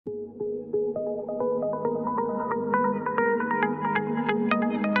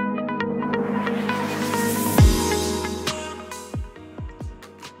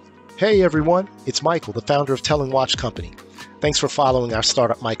Hey everyone, it's Michael, the founder of Telling Watch Company. Thanks for following our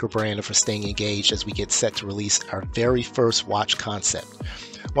startup microbrand and for staying engaged as we get set to release our very first watch concept.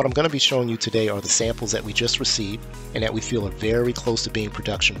 What I'm going to be showing you today are the samples that we just received and that we feel are very close to being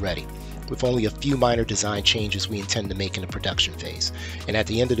production ready, with only a few minor design changes we intend to make in the production phase. And at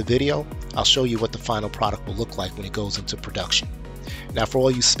the end of the video, I'll show you what the final product will look like when it goes into production. Now, for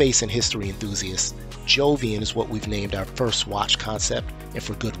all you space and history enthusiasts, Jovian is what we've named our first watch concept, and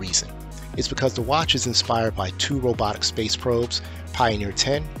for good reason. It's because the watch is inspired by two robotic space probes, Pioneer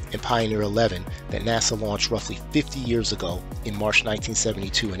 10 and Pioneer 11, that NASA launched roughly 50 years ago in March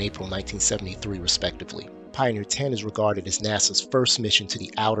 1972 and April 1973 respectively. Pioneer 10 is regarded as NASA's first mission to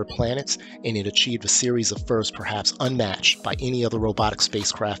the outer planets, and it achieved a series of firsts perhaps unmatched by any other robotic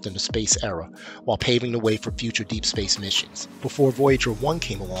spacecraft in the space era, while paving the way for future deep space missions. Before Voyager 1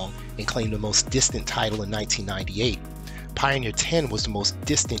 came along and claimed the most distant title in 1998, Pioneer 10 was the most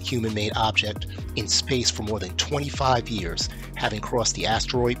distant human-made object in space for more than 25 years, having crossed the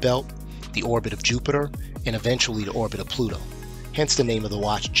asteroid belt, the orbit of Jupiter, and eventually the orbit of Pluto. Hence the name of the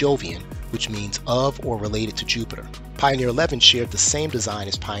watch Jovian, which means of or related to Jupiter. Pioneer 11 shared the same design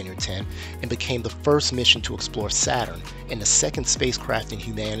as Pioneer 10 and became the first mission to explore Saturn and the second spacecraft in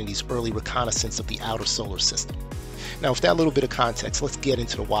humanity's early reconnaissance of the outer solar system. Now, with that little bit of context, let's get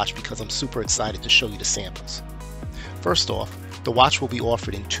into the watch because I'm super excited to show you the samples. First off, the watch will be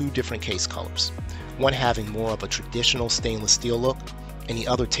offered in two different case colors, one having more of a traditional stainless steel look and the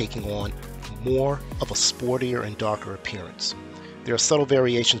other taking on more of a sportier and darker appearance. There are subtle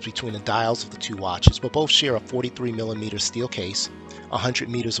variations between the dials of the two watches, but both share a 43mm steel case, 100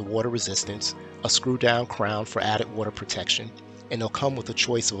 meters of water resistance, a screw-down crown for added water protection, and they'll come with a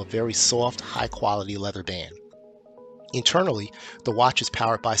choice of a very soft, high-quality leather band. Internally, the watch is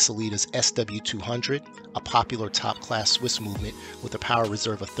powered by Selita's SW200, a popular top-class Swiss movement with a power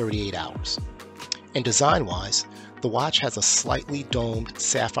reserve of 38 hours. And design-wise, the watch has a slightly domed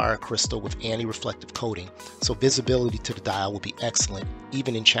sapphire crystal with anti-reflective coating, so visibility to the dial will be excellent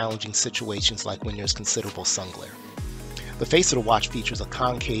even in challenging situations like when there's considerable sun glare. The face of the watch features a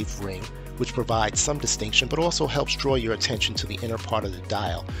concave ring, which provides some distinction but also helps draw your attention to the inner part of the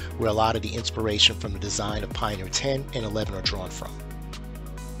dial, where a lot of the inspiration from the design of Pioneer 10 and 11 are drawn from.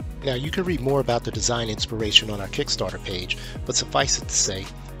 Now, you can read more about the design inspiration on our Kickstarter page, but suffice it to say,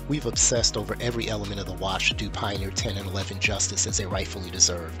 we've obsessed over every element of the watch to do Pioneer 10 and 11 justice as they rightfully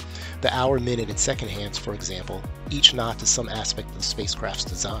deserve. The hour, minute, and second hands, for example, each nod to some aspect of the spacecraft's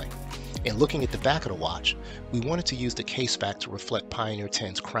design. And looking at the back of the watch, we wanted to use the case back to reflect Pioneer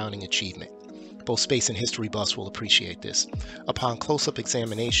 10's crowning achievement. Both space and history buffs will appreciate this. Upon close-up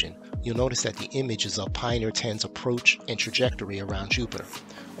examination, you'll notice that the image is of Pioneer 10's approach and trajectory around Jupiter.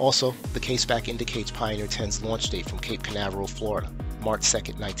 Also, the case back indicates Pioneer 10's launch date from Cape Canaveral, Florida, March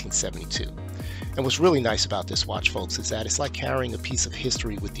 2nd, 1972. And what's really nice about this watch, folks, is that it's like carrying a piece of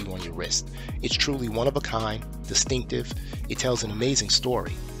history with you on your wrist. It's truly one of a kind, distinctive, it tells an amazing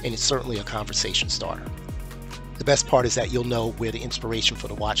story, and it's certainly a conversation starter. The best part is that you'll know where the inspiration for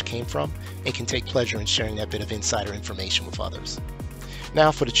the watch came from and can take pleasure in sharing that bit of insider information with others.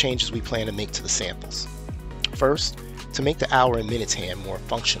 Now for the changes we plan to make to the samples. First, to make the hour and minutes hand more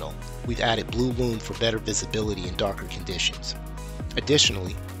functional, we've added blue lume for better visibility in darker conditions.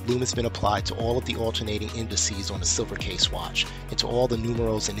 Additionally, lume has been applied to all of the alternating indices on the silver case watch and to all the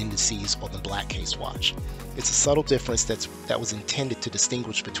numerals and indices on the black case watch. It's a subtle difference that was intended to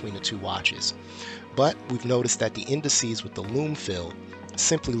distinguish between the two watches, but we've noticed that the indices with the lume fill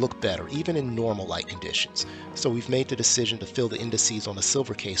simply look better even in normal light conditions, so we've made the decision to fill the indices on the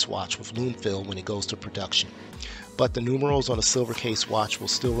silver case watch with lume fill when it goes to production. But the numerals on the silver case watch will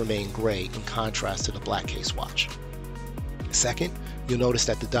still remain gray in contrast to the black case watch. Second, you'll notice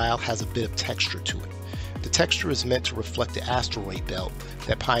that the dial has a bit of texture to it. The texture is meant to reflect the asteroid belt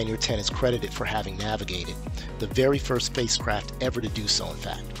that Pioneer 10 is credited for having navigated, the very first spacecraft ever to do so, in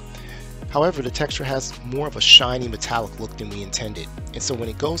fact. However, the texture has more of a shiny metallic look than we intended, and so when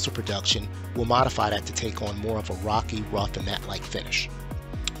it goes to production, we'll modify that to take on more of a rocky, rough, and matte-like finish.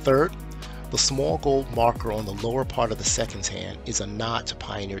 Third, the small gold marker on the lower part of the seconds hand is a nod to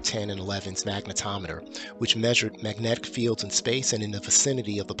Pioneer 10 and 11's magnetometer, which measured magnetic fields in space and in the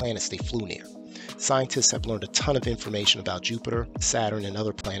vicinity of the planets they flew near. Scientists have learned a ton of information about Jupiter, Saturn, and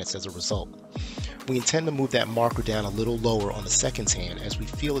other planets as a result. We intend to move that marker down a little lower on the seconds hand as we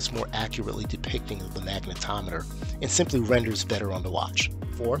feel it's more accurately depicting of the magnetometer and simply renders better on the watch.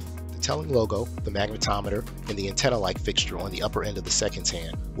 Fourth, the telling logo, the magnetometer, and the antenna-like fixture on the upper end of the seconds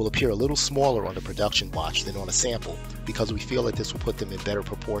hand will appear a little smaller on the production watch than on a sample because we feel that this will put them in better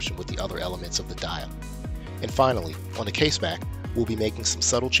proportion with the other elements of the dial. And finally, on the case back, We'll be making some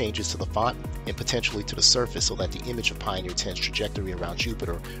subtle changes to the font and potentially to the surface so that the image of Pioneer 10's trajectory around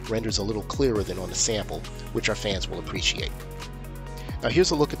Jupiter renders a little clearer than on the sample, which our fans will appreciate. Now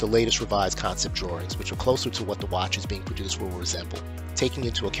here's a look at the latest revised concept drawings, which are closer to what the watch is being produced will resemble, taking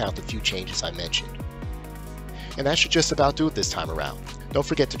into account the few changes I mentioned. And that should just about do it this time around. Don't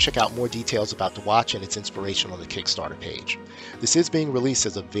forget to check out more details about the watch and its inspiration on the Kickstarter page. This is being released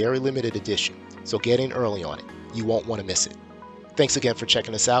as a very limited edition, so get in early on it. You won't want to miss it. Thanks again for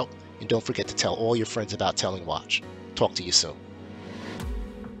checking us out, and don't forget to tell all your friends about Telling Watch. Talk to you soon.